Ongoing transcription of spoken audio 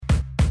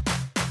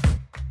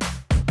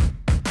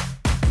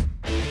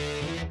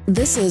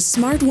This is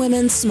Smart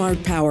Women,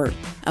 Smart Power,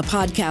 a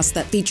podcast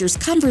that features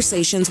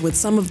conversations with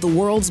some of the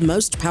world's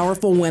most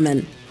powerful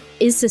women.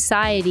 Is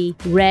society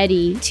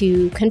ready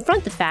to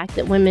confront the fact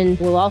that women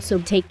will also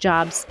take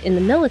jobs in the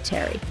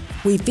military?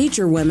 We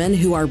feature women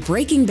who are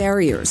breaking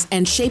barriers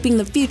and shaping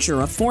the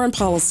future of foreign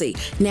policy,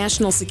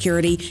 national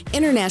security,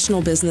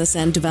 international business,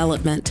 and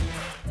development.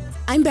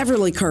 I'm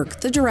Beverly Kirk,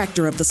 the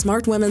director of the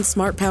Smart Women,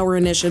 Smart Power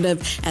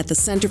initiative at the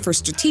Center for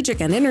Strategic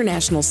and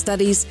International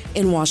Studies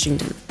in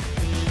Washington.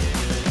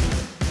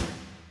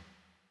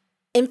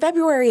 In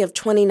February of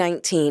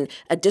 2019,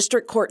 a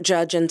district court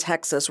judge in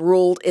Texas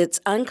ruled it's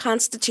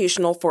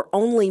unconstitutional for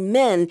only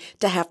men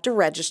to have to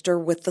register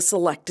with the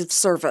Selective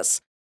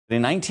Service.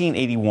 In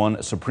 1981,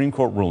 a Supreme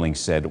Court ruling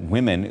said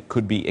women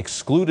could be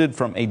excluded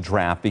from a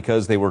draft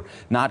because they were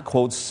not,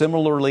 quote,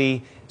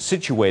 similarly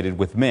situated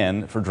with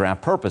men for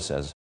draft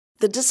purposes.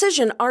 The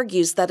decision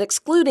argues that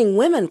excluding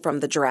women from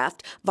the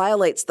draft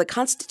violates the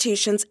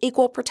Constitution's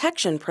equal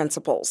protection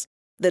principles.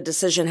 The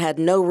decision had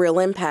no real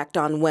impact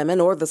on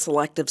women or the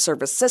Selective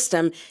Service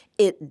system.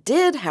 It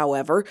did,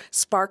 however,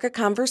 spark a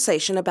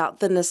conversation about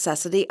the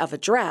necessity of a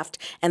draft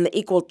and the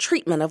equal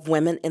treatment of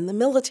women in the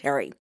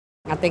military.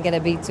 I think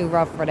it'd be too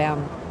rough for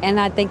them. And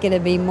I think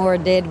it'd be more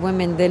dead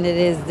women than it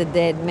is the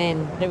dead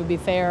men. It would be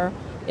fair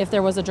if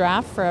there was a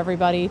draft for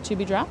everybody to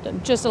be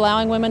drafted. Just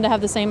allowing women to have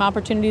the same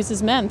opportunities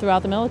as men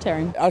throughout the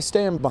military. I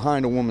stand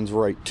behind a woman's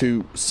right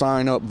to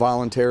sign up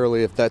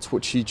voluntarily if that's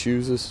what she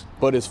chooses.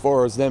 But as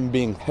far as them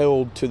being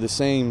held to the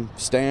same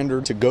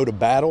standard to go to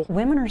battle.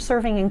 Women are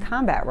serving in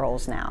combat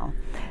roles now.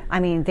 I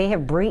mean, they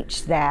have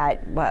breached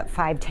that,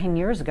 5-10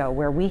 years ago,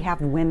 where we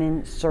have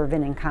women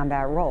serving in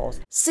combat roles.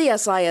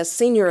 CSIS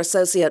Senior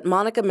Associate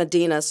Monica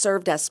Medina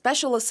served as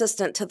Special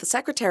Assistant to the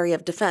Secretary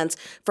of Defense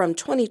from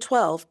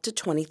 2012 to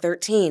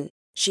 2013.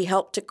 She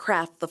helped to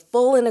craft the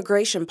full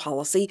integration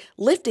policy,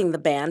 lifting the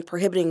ban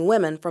prohibiting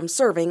women from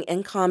serving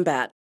in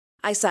combat.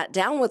 I sat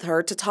down with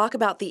her to talk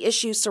about the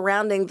issues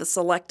surrounding the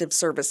Selective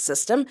Service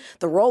system,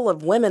 the role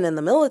of women in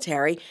the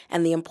military,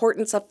 and the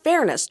importance of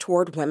fairness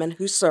toward women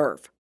who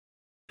serve.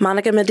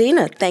 Monica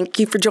Medina, thank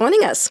you for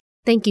joining us.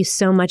 Thank you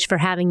so much for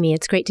having me.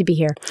 It's great to be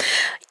here.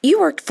 You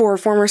worked for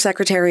former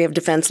Secretary of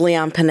Defense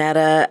Leon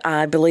Panetta,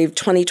 I believe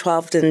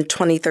 2012 and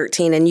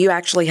 2013, and you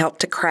actually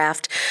helped to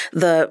craft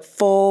the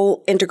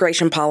full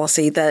integration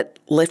policy that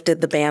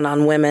lifted the ban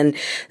on women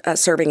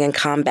serving in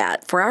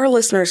combat. For our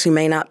listeners who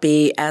may not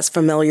be as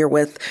familiar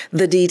with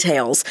the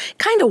details,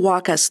 kind of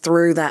walk us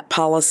through that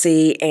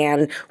policy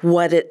and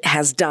what it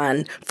has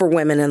done for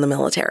women in the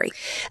military.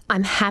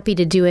 I'm happy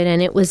to do it,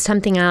 and it was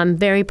something I'm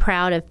very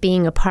proud of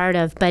being a part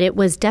of, but it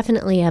was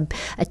definitely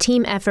a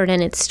team effort,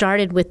 and it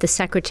started with the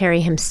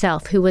Secretary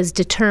himself, who was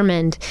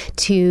determined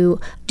to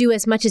do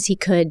as much as he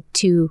could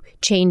to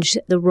change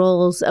the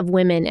roles of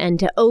women and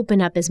to open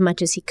up as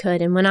much as he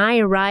could. And when I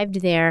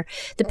arrived there,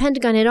 the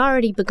Pentagon had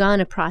already begun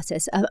a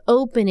process of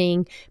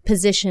opening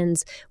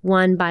positions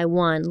one by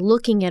one,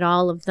 looking at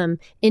all of them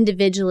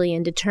individually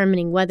and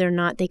determining whether or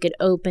not they could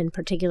open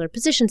particular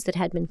positions that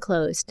had been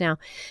closed. Now,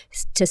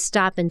 to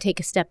stop and take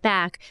a step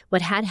back,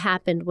 what had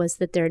happened was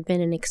that there had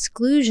been an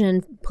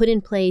exclusion put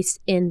in place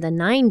in the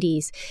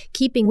 90s,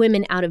 keeping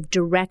women out of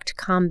direct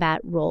combat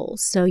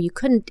roles. So you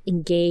couldn't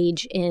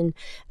engage in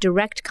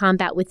direct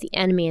combat with the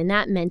enemy, and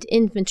that meant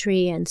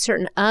infantry and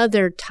certain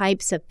other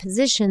types of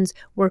positions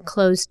were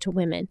closed to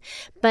women.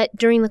 But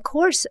during the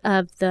course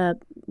of the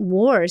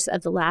wars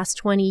of the last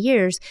 20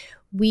 years,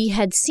 we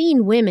had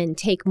seen women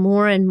take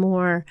more and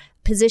more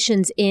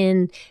positions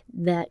in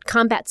the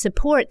combat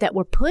support that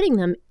were putting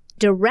them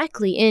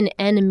directly in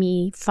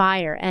enemy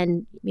fire.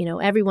 And,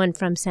 everyone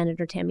from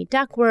Senator Tammy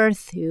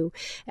Duckworth, who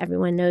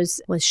everyone knows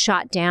was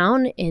shot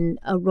down in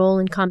a role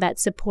in combat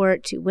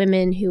support, to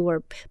women who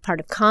were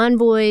part of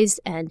convoys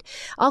and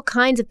all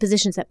kinds of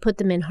positions that put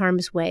them in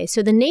harm's way.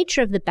 So the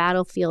nature of the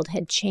battlefield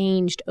had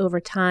changed over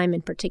time,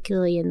 and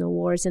particularly in the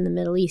wars in the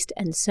Middle East.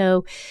 And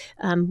so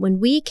when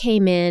we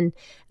came in,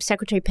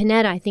 Secretary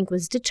Panetta, I think,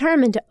 was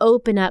determined to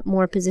open up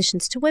more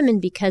positions to women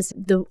because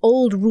the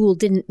old rule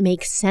didn't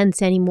make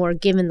sense anymore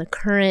given the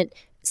current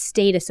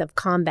status of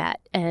combat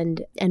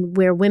and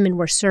where women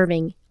were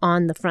serving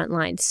on the front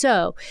line.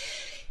 So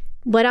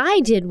what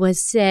I did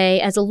was say,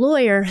 as a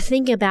lawyer,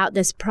 think about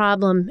this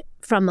problem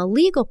from a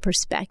legal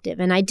perspective.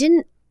 And I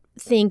didn't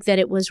think that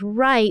it was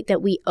right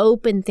that we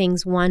open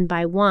things one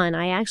by one.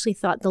 I actually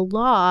thought the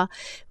law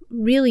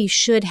really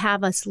should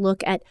have us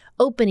look at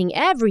opening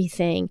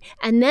everything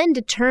and then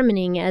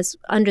determining, as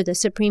under the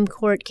Supreme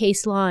Court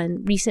case law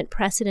and recent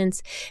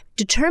precedents,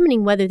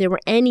 determining whether there were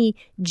any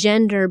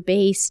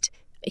gender-based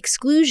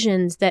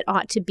exclusions that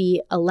ought to be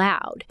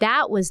allowed.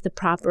 That was the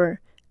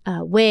proper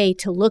way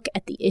to look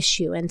at the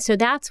issue. And so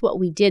that's what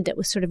we did that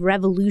was sort of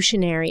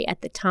revolutionary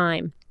at the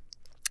time.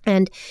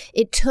 And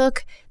it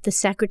took the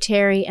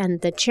secretary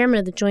and the chairman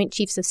of the Joint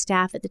Chiefs of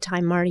Staff at the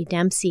time, Marty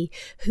Dempsey,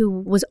 who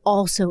was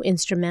also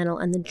instrumental,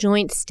 and the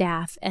Joint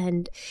Staff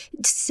and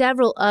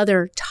several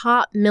other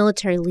top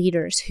military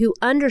leaders who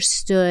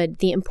understood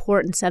the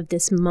importance of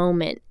this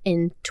moment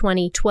in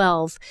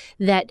 2012,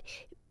 that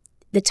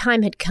the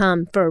time had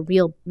come for a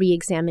real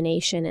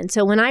reexamination. And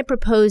so when I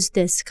proposed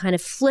this kind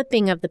of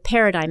flipping of the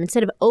paradigm,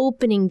 instead of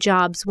opening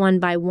jobs one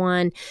by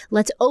one,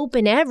 let's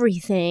open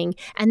everything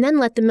and then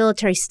let the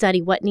military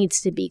study what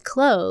needs to be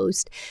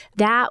closed,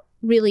 that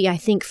really, I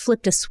think,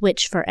 flipped a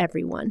switch for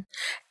everyone.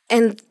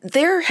 And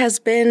there has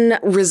been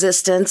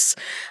resistance.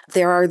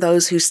 There are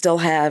those who still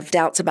have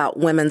doubts about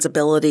women's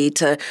ability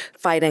to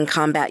fight in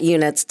combat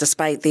units,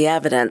 despite the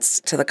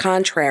evidence to the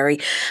contrary.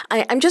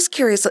 I'm just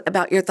curious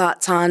about your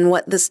thoughts on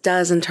what this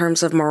does in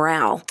terms of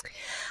morale.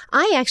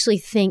 I actually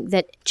think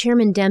that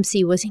Chairman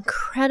Dempsey was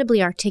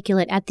incredibly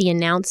articulate at the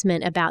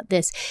announcement about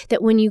this,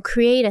 that when you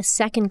create a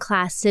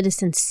second-class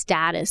citizen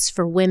status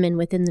for women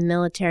within the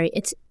military,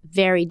 it's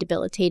very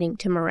debilitating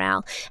to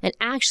morale. And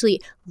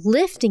actually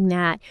lifting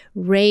that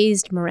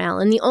raised morale.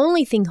 And the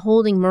only thing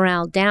holding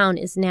morale down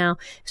is now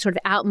sort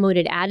of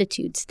outmoded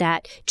attitudes,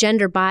 that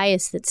gender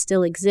bias that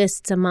still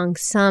exists among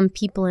some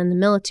people in the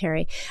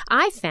military.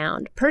 I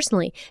found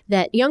personally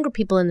that younger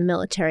people in the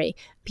military,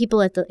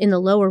 people in the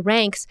lower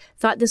ranks,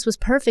 thought this was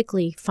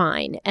perfectly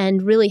fine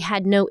and really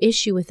had no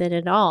issue with it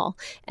at all.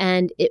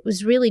 And it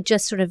was really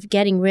just sort of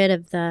getting rid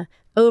of the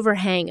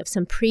overhang of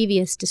some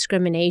previous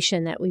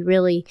discrimination that we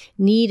really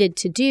needed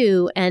to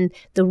do, and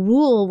the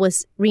rule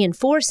was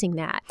reinforcing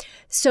that.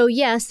 So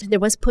yes, there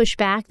was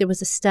pushback. There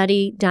was a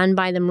study done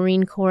by the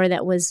Marine Corps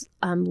that was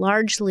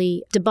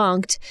largely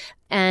debunked,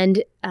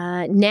 and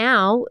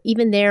now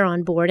even they're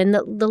on board. And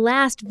the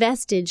last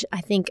vestige,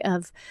 I think,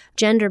 of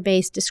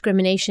gender-based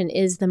discrimination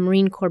is the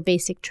Marine Corps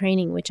basic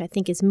training, which I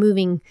think is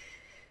moving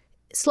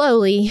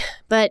slowly,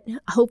 but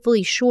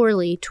hopefully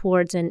surely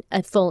towards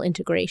a full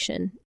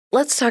integration.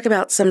 Let's talk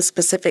about some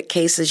specific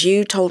cases.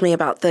 You told me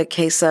about the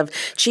case of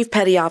Chief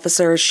Petty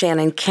Officer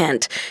Shannon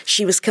Kent.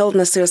 She was killed in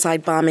a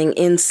suicide bombing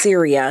in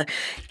Syria,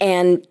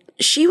 and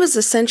she was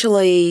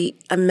essentially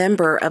a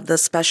member of the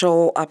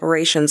Special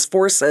Operations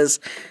Forces,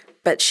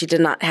 but she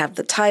did not have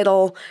the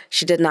title.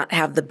 She did not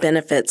have the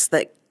benefits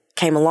that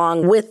came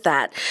along with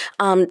that.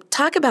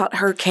 Talk about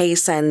her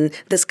case and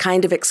this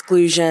kind of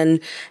exclusion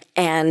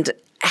and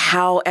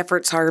how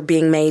efforts are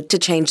being made to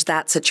change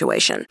that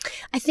situation.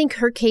 I think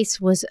her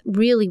case was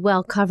really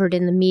well covered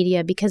in the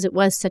media because it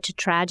was such a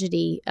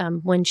tragedy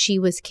when she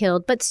was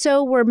killed, but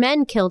so were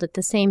men killed at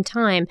the same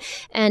time.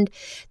 And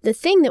the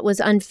thing that was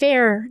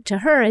unfair to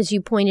her, as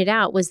you pointed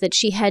out, was that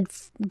she had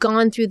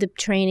gone through the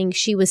training.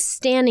 She was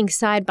standing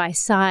side by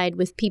side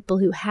with people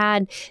who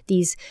had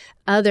these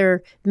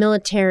other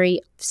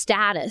military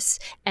status,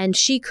 and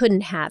she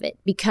couldn't have it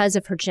because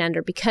of her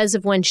gender, because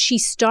of when she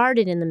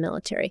started in the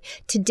military.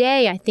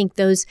 Today, I think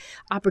those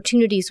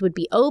opportunities would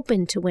be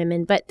open to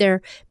women, but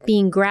they're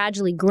being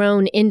gradually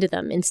grown into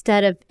them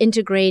instead of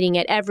integrating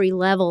at every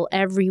level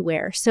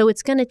everywhere. So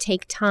it's going to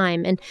take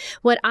time. And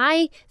what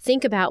I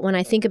think about when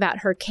I think about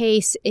her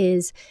case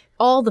is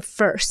all the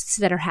firsts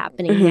that are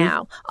happening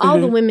now, all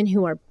the women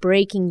who are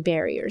breaking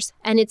barriers.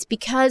 And it's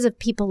because of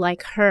people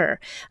like her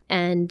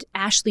and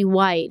Ashley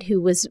White, who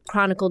was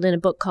chronicled in a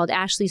book called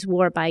Ashley's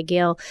War by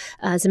Gail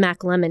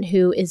Zemak-Lemon,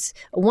 who is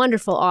a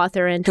wonderful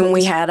author. And whom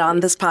we had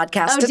on this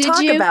podcast to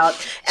talk about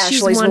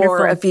Ashley's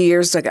War a few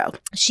years ago.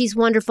 She's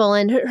wonderful.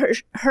 And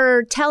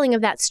her telling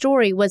of that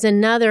story was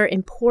another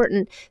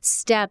important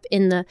step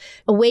in the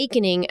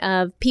awakening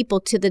of people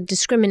to the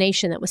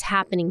discrimination that was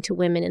happening to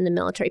women in the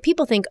military.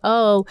 People think,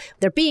 oh,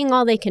 they're being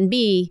all they can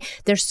be.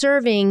 They're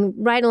serving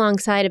right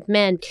alongside of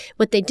men.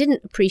 What they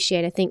didn't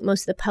appreciate, I think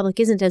most of the public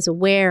isn't as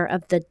aware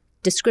of the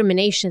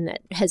discrimination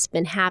that has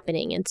been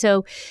happening. And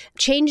so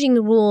changing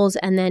the rules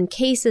and then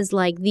cases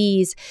like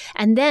these,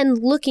 and then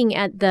looking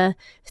at the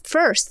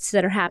firsts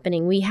that are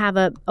happening. We have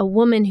a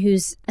woman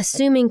who's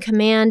assuming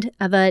command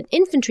of an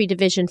infantry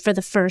division for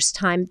the first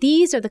time.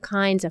 These are the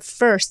kinds of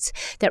firsts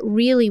that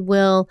really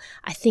will,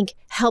 I think,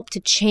 help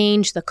to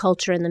change the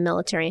culture in the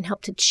military and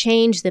help to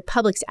change the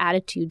public's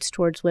attitudes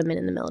towards women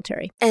in the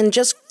military. And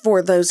just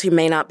for those who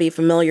may not be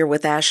familiar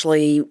with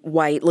Ashley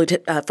White,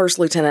 First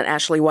Lieutenant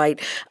Ashley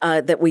White,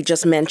 that we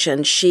just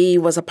mentioned, she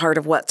was a part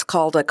of what's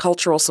called a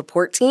cultural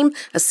support team,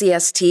 a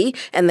CST,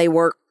 and they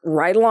work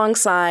right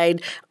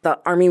alongside the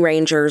Army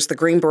Rangers, the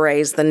Green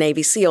Berets, the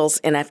Navy SEALs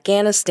in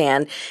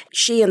Afghanistan.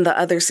 She and the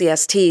other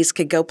CSTs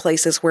could go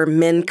places where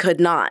men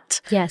could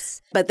not.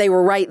 Yes. But they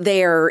were right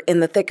there in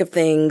the thick of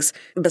things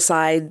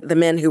beside the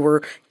men who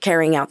were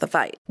carrying out the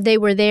fight. They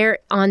were there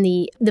on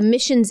the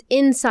missions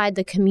inside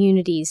the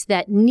communities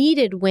that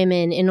needed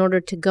women in order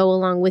to go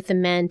along with the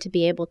men to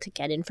be able to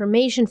get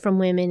information from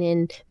women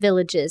in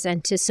villages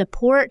and to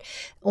support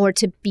or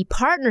to be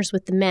partners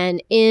with the men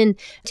in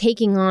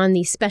taking on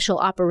these special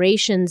operations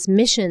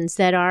missions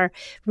that are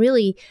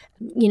really,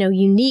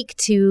 unique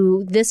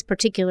to this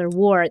particular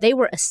war. They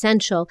were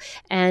essential.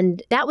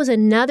 And that was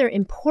another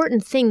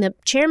important thing. The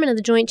chairman of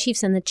the Joint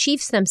Chiefs and the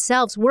chiefs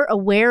themselves were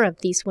aware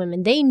of these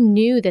women. They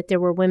knew that there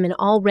were women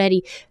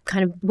already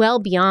kind of well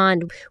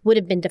beyond would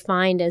have been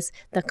defined as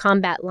the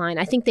combat line.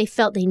 I think they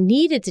felt they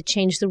needed to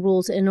change the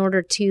rules in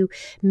order to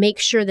make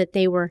sure that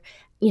they were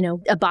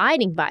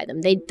abiding by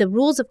them. The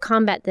rules of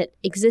combat that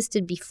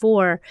existed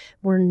before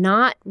were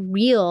not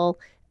real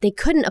they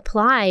couldn't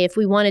apply if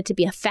we wanted to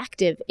be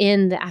effective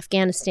in the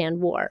Afghanistan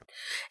war.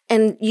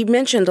 And you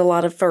mentioned a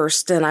lot of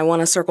firsts, and I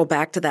want to circle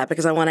back to that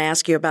because I want to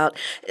ask you about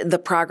the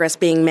progress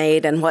being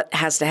made and what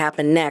has to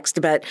happen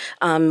next. But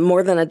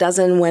more than a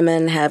dozen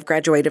women have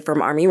graduated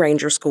from Army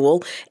Ranger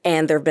School,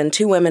 and there have been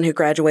 2 women who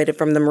graduated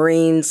from the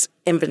Marines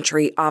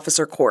Infantry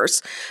Officer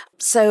course.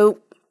 So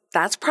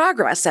that's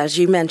progress, as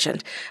you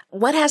mentioned.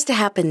 What has to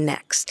happen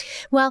next?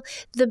 Well,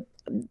 the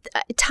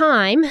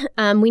time,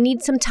 we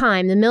need some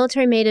time. The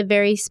military made a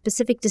very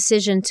specific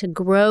decision to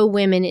grow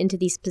women into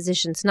these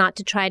positions, not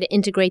to try to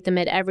integrate them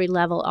at every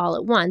level all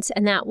at once,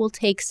 and that will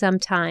take some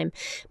time.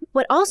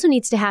 What also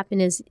needs to happen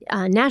is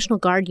National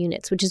Guard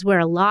units, which is where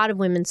a lot of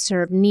women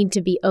serve, need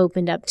to be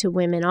opened up to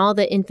women. All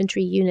the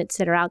infantry units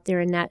that are out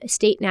there in that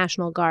state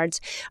National Guards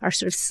are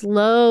sort of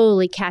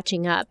slowly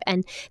catching up,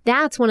 and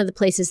that's one of the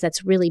places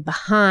that's really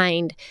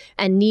behind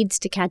and needs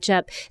to catch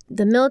up.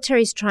 The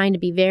military is trying to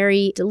be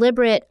very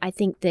deliberate. I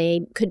think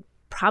they could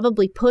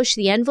probably push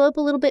the envelope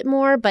a little bit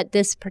more, but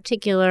this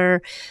particular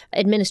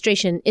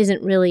administration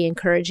isn't really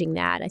encouraging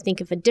that. I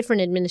think if a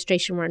different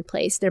administration were in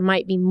place, there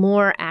might be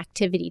more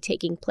activity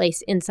taking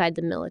place inside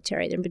the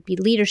military. There would be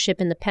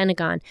leadership in the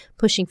Pentagon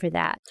pushing for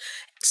that.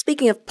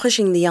 Speaking of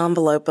pushing the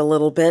envelope a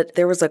little bit,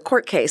 there was a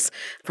court case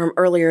from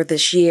earlier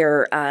this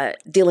year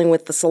dealing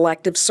with the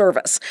Selective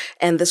Service.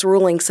 And this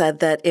ruling said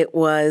that it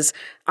was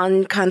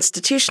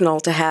unconstitutional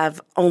to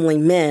have only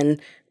men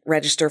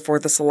register for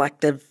the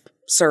Selective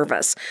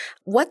Service.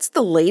 What's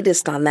the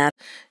latest on that?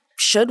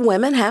 Should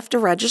women have to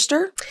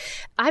register?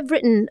 I've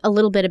written a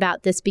little bit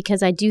about this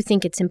because I do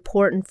think it's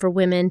important for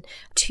women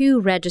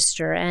to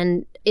register.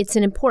 And it's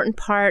an important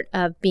part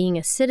of being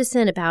a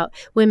citizen, about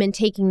women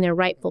taking their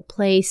rightful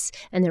place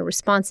and their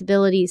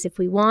responsibilities. If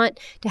we want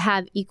to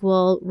have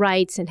equal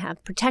rights and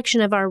have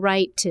protection of our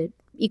right to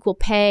equal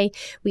pay,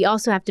 we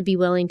also have to be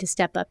willing to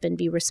step up and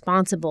be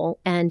responsible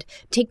and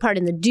take part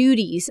in the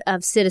duties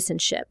of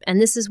citizenship.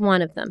 And this is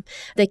one of them.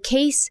 The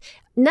case,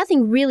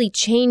 nothing really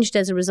changed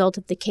as a result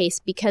of the case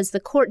because the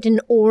court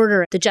didn't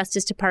order the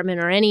Justice Department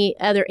or any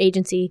other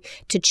agency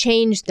to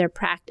change their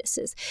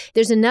practices.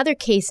 There's another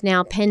case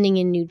now pending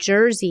in New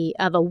Jersey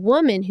of a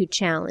woman who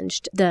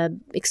challenged the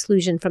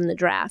exclusion from the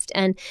draft.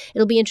 And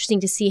it'll be interesting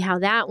to see how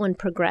that one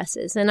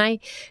progresses. And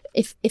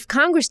if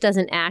Congress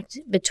doesn't act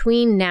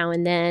between now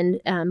and then,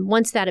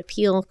 once that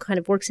appeal kind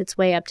of works its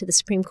way up to the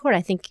Supreme Court,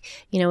 I think,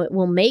 it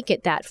will make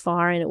it that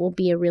far, and it will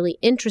be a really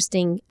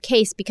interesting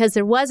case because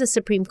there was a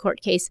Supreme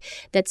Court case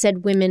that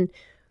said women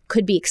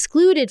could be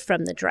excluded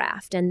from the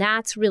draft. And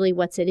that's really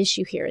what's at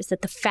issue here, is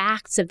that the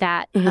facts of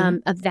that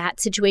of that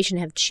situation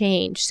have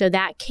changed. So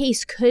that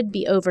case could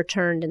be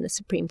overturned in the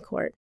Supreme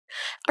Court.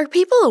 Are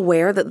people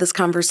aware that this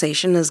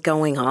conversation is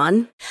going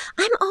on?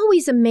 I'm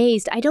always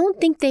amazed. I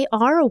don't think they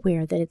are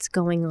aware that it's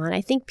going on.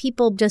 I think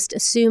people just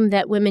assume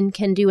that women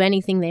can do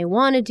anything they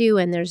want to do,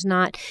 and there's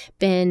not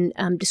been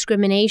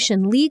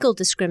discrimination, legal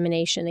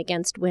discrimination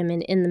against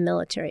women in the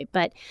military.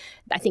 But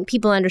I think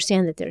people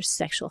understand that there's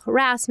sexual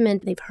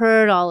harassment. They've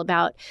heard all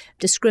about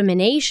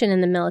discrimination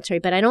in the military,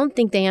 but I don't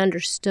think they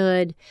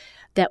understood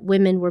that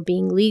women were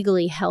being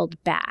legally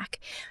held back.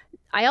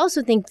 I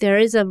also think there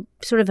is a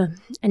sort of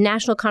a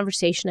national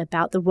conversation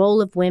about the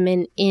role of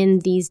women in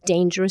these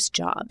dangerous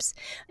jobs.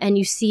 And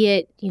you see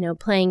it,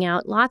 playing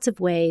out lots of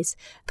ways.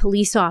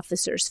 Police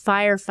officers,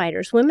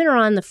 firefighters, women are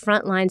on the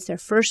front lines. They're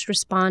first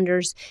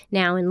responders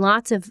now in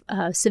lots of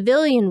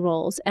civilian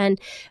roles. And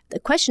the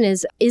question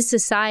is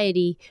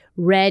society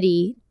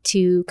ready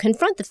to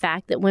confront the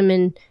fact that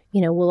women,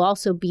 will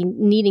also be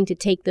needing to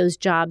take those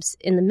jobs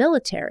in the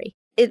military?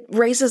 It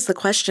raises the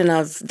question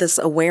of this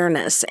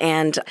awareness,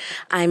 and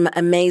I'm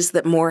amazed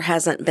that more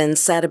hasn't been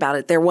said about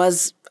it. There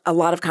was a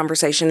lot of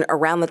conversation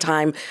around the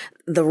time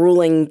the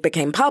ruling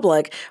became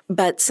public,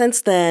 but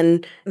since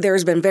then,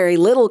 there's been very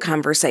little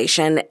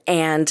conversation,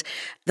 and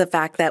the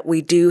fact that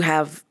we do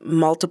have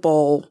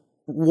multiple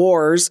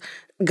wars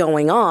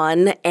going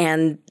on,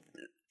 and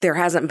there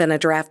hasn't been a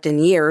draft in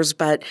years,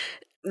 but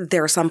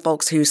there are some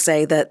folks who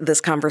say that this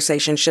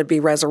conversation should be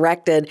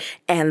resurrected,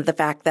 and the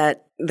fact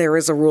that there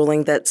is a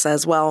ruling that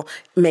says, well,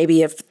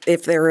 maybe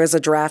if there is a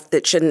draft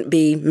that shouldn't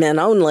be men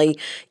only,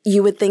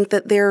 you would think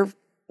that there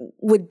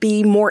would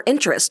be more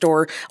interest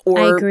or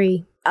I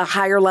agree. A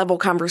higher level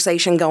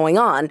conversation going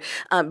on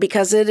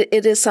because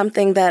it is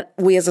something that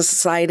we as a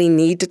society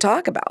need to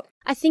talk about.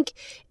 I think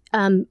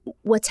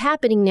what's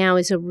happening now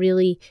is a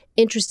really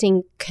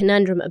interesting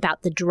conundrum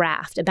about the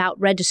draft, about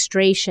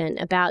registration,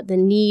 about the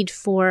need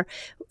for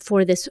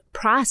this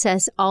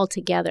process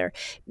altogether.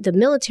 The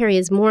military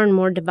is more and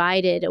more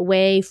divided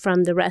away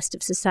from the rest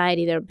of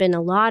society. There have been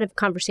a lot of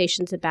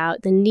conversations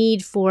about the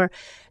need for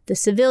the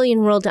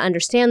civilian world to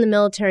understand the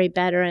military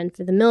better and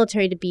for the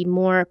military to be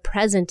more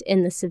present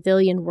in the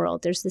civilian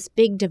world. There's this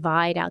big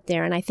divide out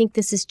there, and I think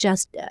this is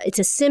just, it's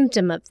a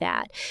symptom of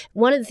that.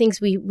 One of the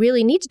things we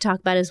really need to talk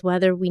about is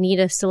whether we need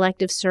a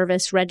selective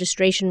service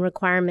registration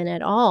requirement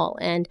at all,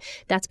 and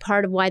that's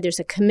part of why there's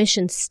a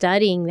commission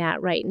studying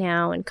that right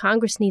now, and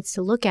Congress needs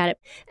to look at it.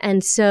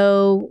 And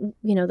so,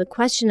 the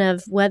question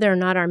of whether or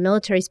not our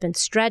military's been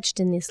stretched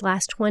in these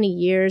last 20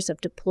 years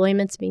of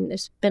deployments,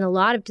 there's been a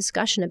lot of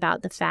discussion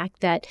about the fact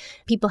that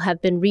people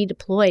have been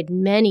redeployed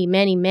many,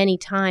 many, many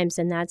times,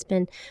 and that's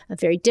been a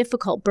very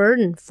difficult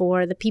burden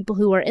for the people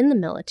who are in the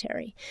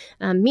military.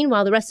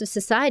 Meanwhile, the rest of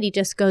society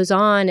just goes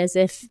on as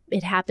if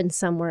it happened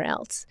somewhere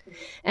else.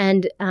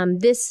 And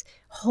this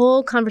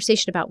whole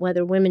conversation about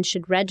whether women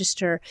should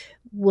register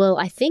will,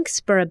 I think,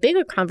 spur a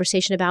bigger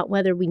conversation about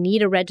whether we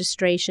need a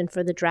registration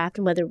for the draft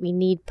and whether we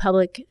need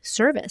public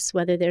service,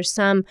 whether there's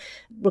some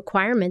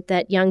requirement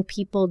that young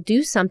people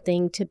do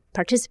something to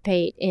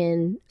participate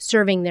in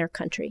serving their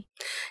country.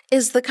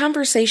 Is the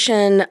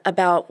conversation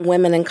about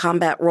women in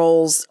combat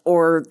roles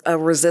or a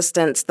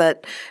resistance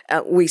that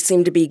we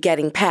seem to be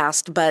getting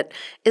past, but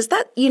is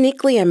that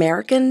uniquely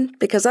American?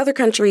 Because other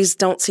countries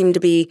don't seem to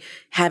be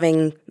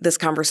having this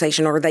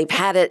conversation, or they've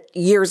had it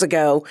years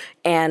ago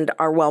and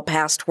are well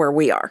past where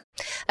we are.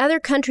 Other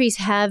countries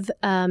have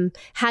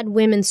had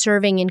women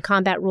serving in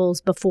combat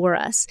roles before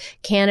us.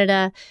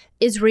 Canada,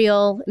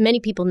 Israel, many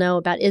people know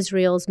about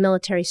Israel's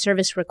military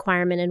service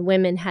requirement, and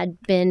women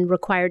had been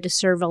required to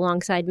serve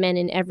alongside men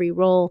in every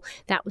role.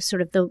 That was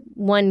sort of the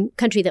one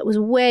country that was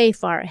way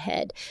far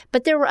ahead.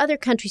 But there were other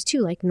countries too,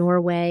 like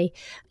Norway.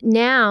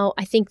 Now,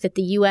 I think that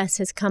the U.S.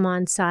 has come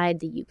on side.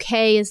 The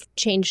U.K. has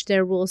changed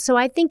their rules. So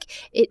I think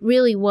it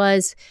really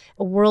was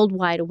a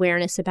worldwide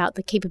awareness about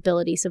the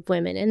capabilities of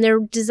women and their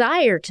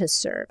desire to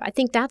serve. I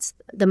think that's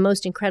the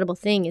most incredible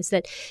thing, is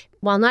that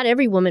while not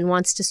every woman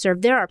wants to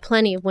serve, there are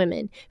plenty of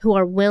women who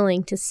are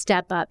willing to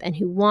step up and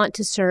who want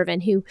to serve,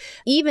 and who,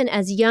 even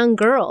as young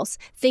girls,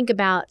 think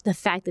about the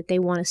fact that they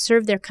want to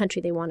serve their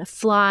country. They want to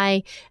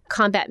fly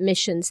combat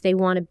missions. They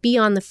want to be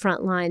on the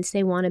front lines.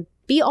 They want to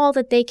be all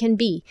that they can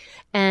be.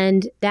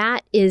 And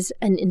that is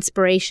an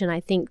inspiration, I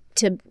think,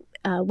 to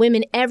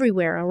women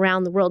everywhere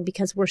around the world,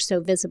 because we're so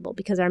visible,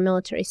 because our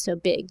military is so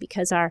big,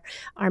 because our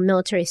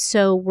military is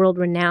so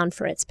world-renowned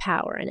for its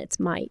power and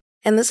its might.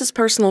 And this is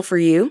personal for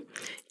you.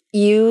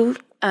 You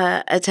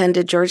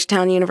attended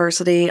Georgetown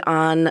University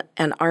on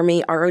an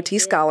Army ROT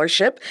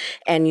scholarship,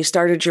 and you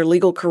started your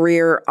legal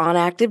career on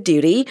active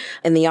duty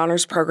in the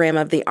honors program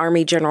of the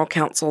Army General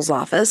Counsel's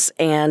Office,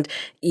 and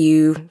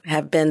you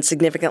have been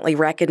significantly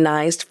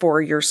recognized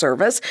for your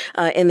service.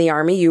 In the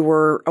Army, you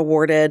were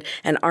awarded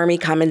an Army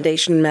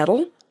Commendation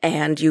Medal,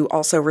 and you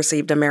also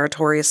received a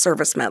Meritorious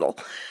Service Medal.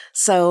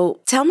 So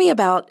tell me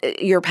about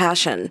your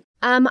passion.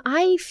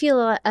 I feel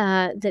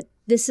that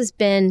this has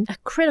been a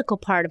critical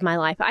part of my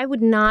life. I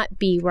would not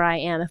be where I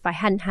am if I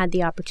hadn't had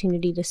the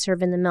opportunity to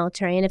serve in the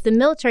military. And if the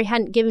military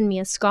hadn't given me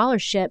a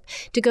scholarship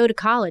to go to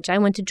college, I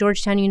went to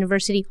Georgetown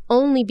University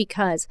only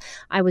because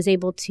I was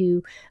able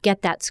to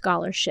get that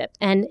scholarship.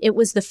 And it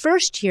was the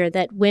first year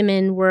that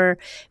women were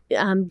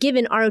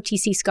given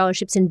ROTC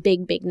scholarships in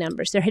big, big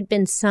numbers. There had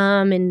been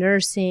some in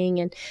nursing.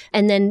 And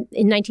then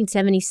in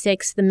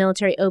 1976, the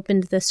military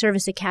opened the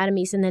service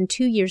academies. And then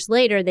 2 years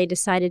later, they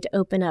decided to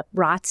open up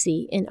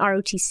ROTC and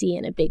ROTC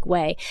in a big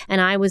way.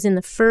 And I was in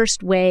the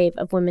first wave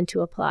of women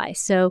to apply.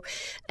 So,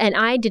 and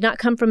I did not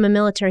come from a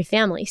military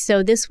family.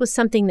 So this was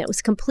something that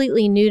was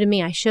completely new to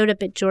me. I showed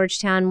up at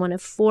Georgetown, one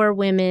of 4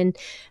 women,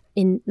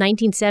 in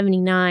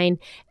 1979,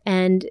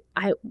 and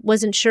I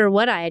wasn't sure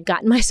what I had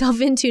gotten myself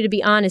into, to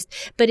be honest,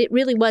 but it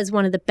really was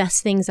one of the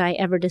best things I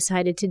ever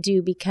decided to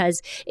do,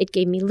 because it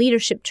gave me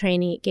leadership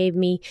training. It gave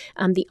me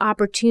the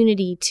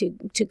opportunity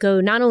to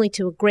go not only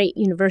to a great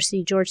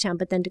university, Georgetown,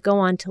 but then to go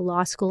on to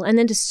law school and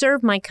then to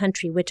serve my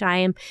country, which I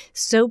am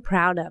so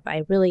proud of.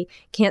 I really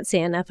can't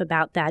say enough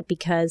about that,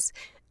 because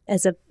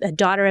as a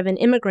daughter of an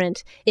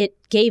immigrant, it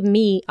gave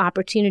me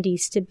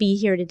opportunities to be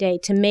here today,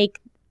 to make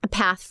a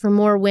path for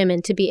more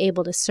women to be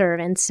able to serve.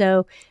 And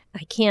so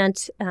I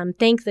can't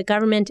thank the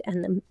government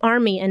and the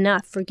Army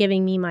enough for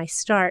giving me my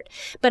start.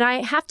 But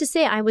I have to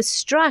say, I was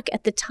struck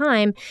at the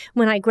time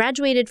when I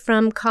graduated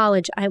from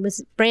college. I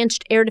was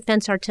branched Air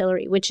Defense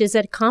Artillery, which is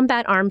a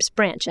combat arms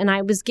branch. And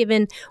I was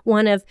given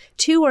one of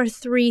 2 or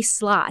 3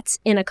 slots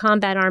in a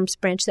combat arms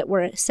branch that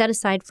were set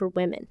aside for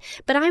women.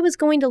 But I was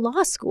going to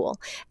law school.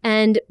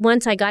 And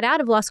once I got out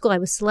of law school, I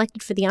was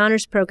selected for the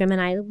honors program, and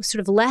I was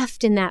sort of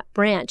left in that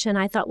branch. And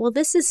I thought, well,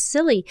 this is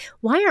silly.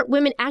 Why aren't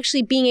women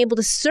actually being able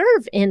to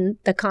serve in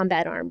the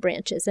combat armed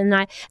branches? And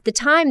at the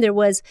time, there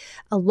was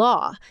a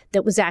law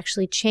that was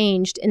actually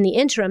changed in the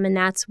interim, and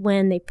that's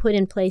when they put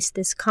in place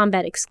this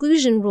combat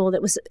exclusion rule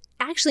that was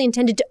actually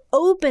intended to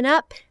open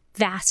up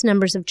vast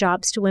numbers of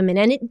jobs to women,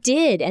 and it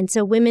did. And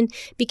so women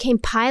became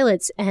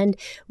pilots, and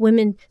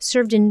women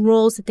served in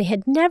roles that they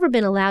had never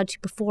been allowed to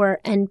before,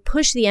 and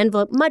pushed the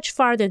envelope much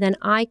farther than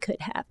I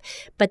could have.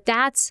 But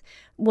that's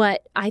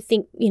what I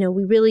think,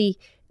 we really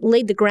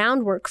laid the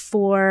groundwork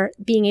for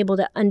being able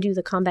to undo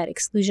the combat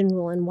exclusion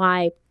rule, and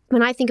why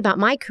when I think about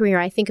my career,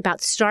 I think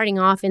about starting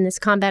off in this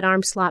combat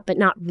arms slot, but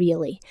not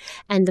really,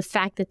 and the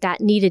fact that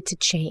that needed to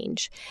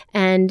change.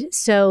 And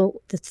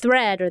so the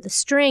thread or the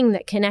string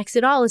that connects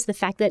it all is the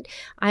fact that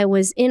I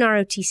was in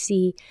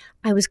ROTC,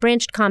 I was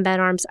branched combat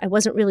arms, I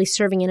wasn't really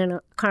serving in a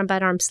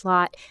combat arms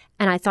slot,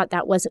 and I thought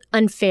that was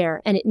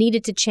unfair, and it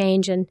needed to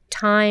change, and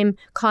time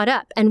caught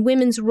up, and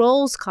women's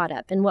roles caught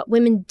up, and what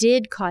women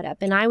did caught up.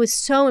 And I was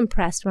so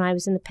impressed when I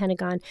was in the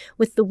Pentagon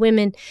with the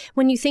women.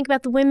 When you think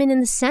about the women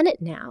in the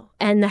Senate now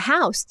and the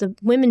House, the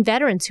women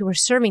veterans who are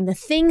serving, the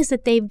things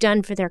that they've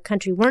done for their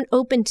country weren't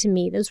open to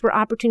me. Those were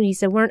opportunities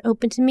that weren't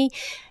open to me,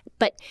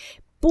 but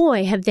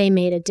boy, have they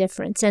made a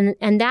difference.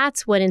 And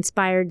that's what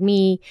inspired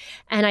me.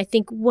 And I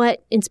think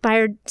what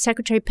inspired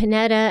Secretary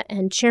Panetta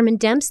and Chairman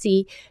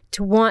Dempsey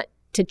to want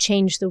to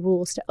change the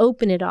rules, to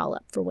open it all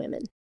up for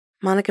women.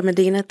 Monica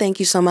Medina, thank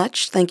you so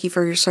much. Thank you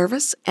for your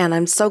service. And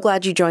I'm so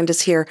glad you joined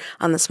us here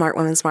on the Smart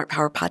Women, Smart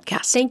Power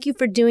podcast. Thank you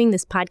for doing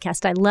this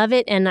podcast. I love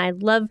it. And I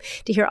love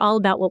to hear all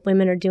about what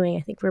women are doing.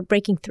 I think we're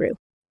breaking through.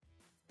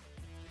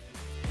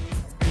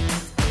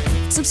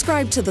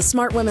 Subscribe to the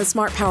Smart Women,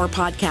 Smart Power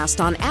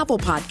podcast on Apple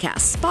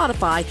Podcasts,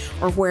 Spotify,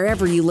 or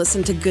wherever you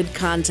listen to good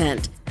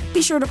content.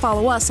 Be sure to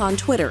follow us on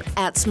Twitter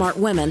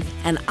 @SmartWomen,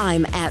 and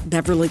I'm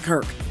 @Beverly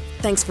Kirk.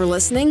 Thanks for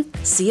listening.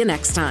 See you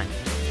next time.